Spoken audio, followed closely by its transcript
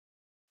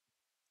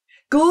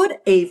Good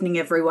evening,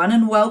 everyone,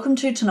 and welcome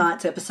to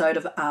tonight's episode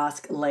of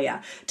Ask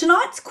Leah.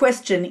 Tonight's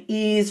question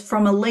is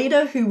from a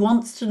leader who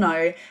wants to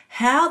know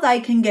how they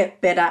can get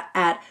better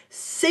at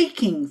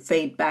seeking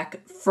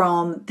feedback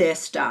from their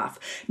staff.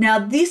 Now,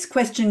 this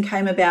question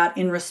came about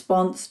in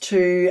response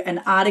to an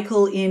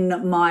article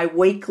in my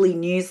weekly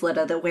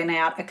newsletter that went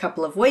out a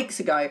couple of weeks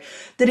ago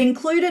that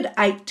included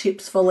 8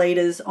 tips for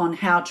leaders on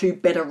how to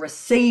better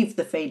receive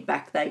the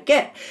feedback they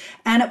get.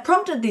 And it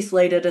prompted this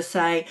leader to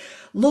say,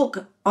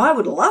 look, I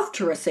would love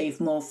to receive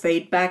more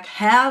feedback.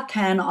 How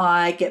can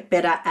I get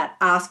better at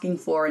asking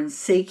for and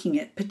seeking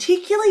it,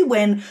 particularly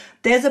when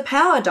there's a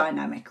power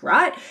dynamic,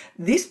 right?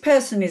 This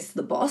person is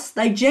the boss.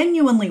 They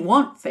genuinely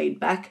want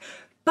feedback,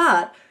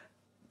 but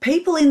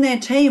people in their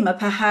team are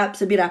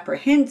perhaps a bit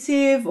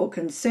apprehensive or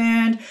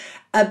concerned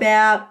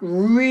about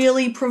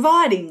really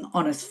providing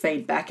honest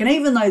feedback. And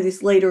even though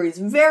this leader is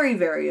very,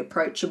 very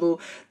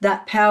approachable,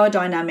 that power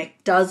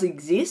dynamic does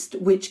exist,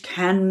 which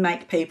can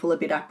make people a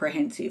bit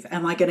apprehensive.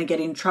 Am I going to get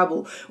in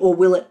trouble, or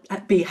will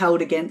it be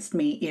held against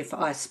me if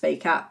I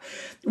speak up?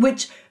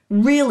 Which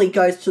really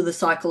goes to the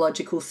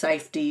psychological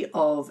safety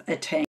of a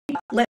team.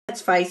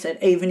 Let's face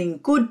it, even in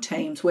good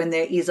teams, when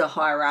there is a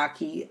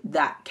hierarchy,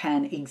 that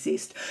can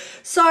exist.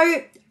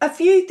 So a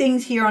few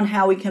things here on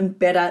how we can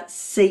better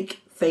seek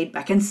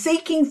feedback. And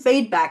seeking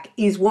feedback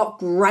is what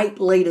great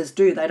leaders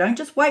do. They don't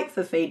just wait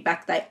for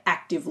feedback, they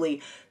actively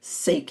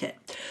seek it.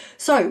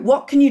 So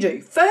what can you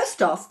do?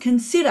 First off,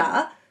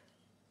 consider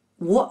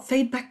what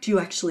feedback do you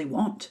actually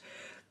want?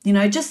 You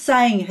know, just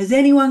saying, has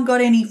anyone got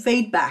any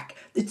feedback?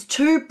 It's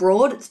too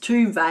broad, it's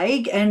too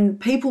vague,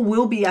 and people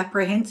will be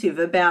apprehensive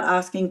about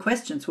asking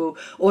questions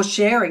or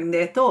sharing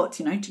their thoughts.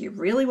 You know, do you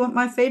really want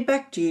my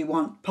feedback? Do you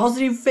want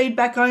positive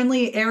feedback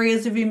only,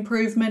 areas of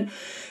improvement?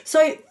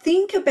 So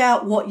think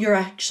about what you're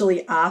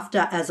actually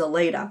after as a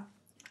leader.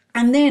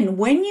 And then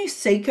when you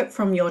seek it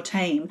from your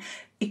team,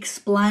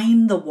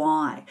 explain the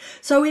why.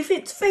 So if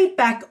it's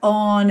feedback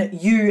on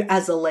you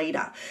as a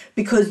leader,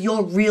 because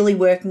you're really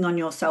working on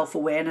your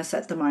self-awareness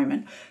at the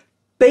moment,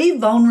 be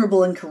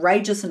vulnerable and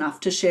courageous enough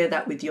to share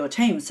that with your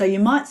team. So you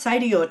might say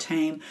to your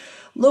team,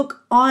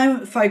 look,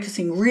 I'm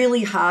focusing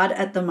really hard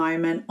at the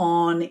moment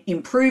on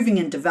improving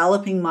and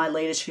developing my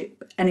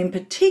leadership. And in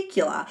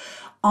particular,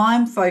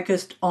 I'm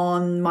focused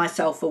on my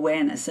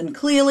self-awareness. And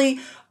clearly,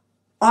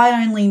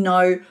 I only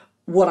know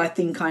what I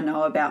think I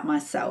know about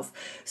myself.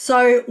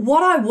 So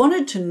what I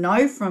wanted to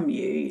know from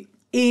you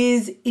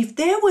is if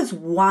there was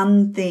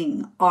one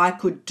thing I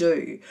could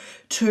do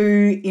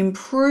to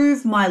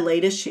improve my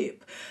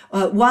leadership,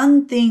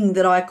 one thing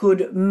that I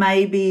could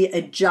maybe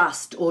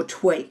adjust or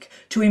tweak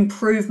to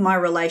improve my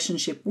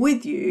relationship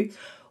with you,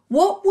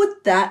 what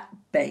would that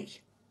be?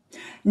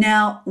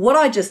 Now, what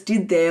I just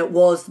did there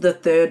was the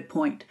third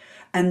point,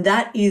 and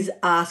that is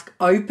ask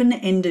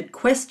open-ended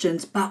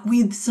questions, but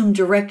with some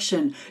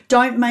direction.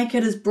 Don't make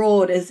it as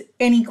broad as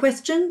any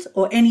questions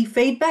or any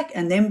feedback,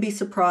 and then be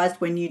surprised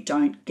when you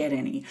don't get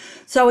any.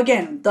 So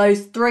again,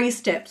 those 3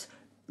 steps.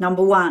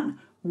 Number 1,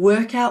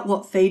 work out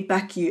what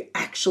feedback you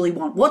actually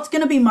want. What's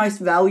going to be most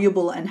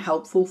valuable and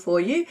helpful for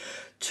you?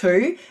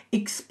 2,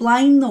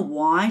 explain the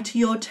why to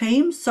your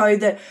team so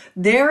that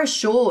they're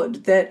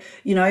assured that,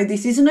 you know,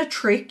 this isn't a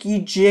trick.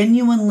 You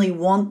genuinely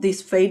want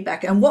this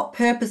feedback. And what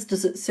purpose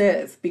does it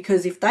serve?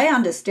 Because if they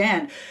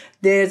understand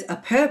there's a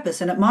purpose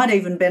and it might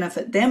even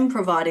benefit them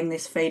providing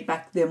this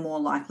feedback, they're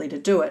more likely to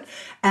do it.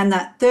 And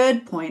that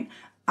third point,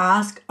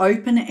 ask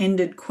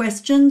open-ended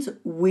questions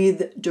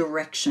with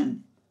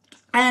direction.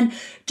 And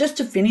just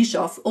to finish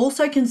off,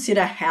 also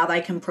consider how they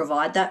can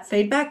provide that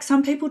feedback.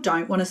 Some people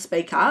don't want to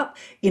speak up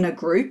in a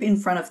group in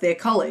front of their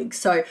colleagues.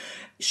 So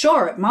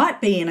sure, it might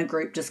be in a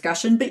group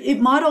discussion, but it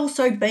might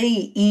also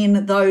be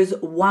in those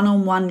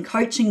one-on-one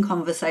coaching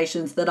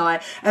conversations that I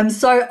am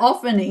so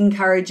often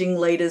encouraging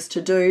leaders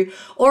to do,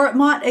 or it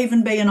might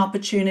even be an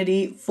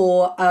opportunity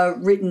for a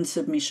written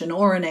submission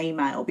or an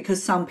email,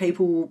 because some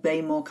people will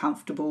be more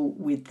comfortable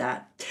with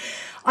that.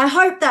 I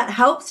hope that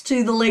helps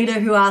to the leader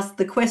who asked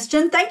the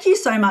question. Thank you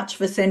so much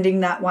for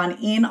sending that one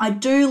in. I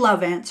do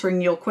love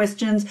answering your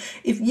questions.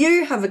 If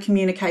you have a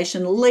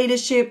communication,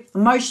 leadership,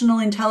 emotional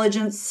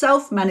intelligence,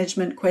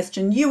 self-management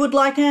question you would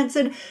like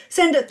answered,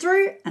 send it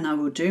through and I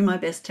will do my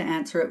best to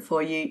answer it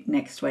for you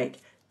next week.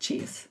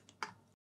 Cheers.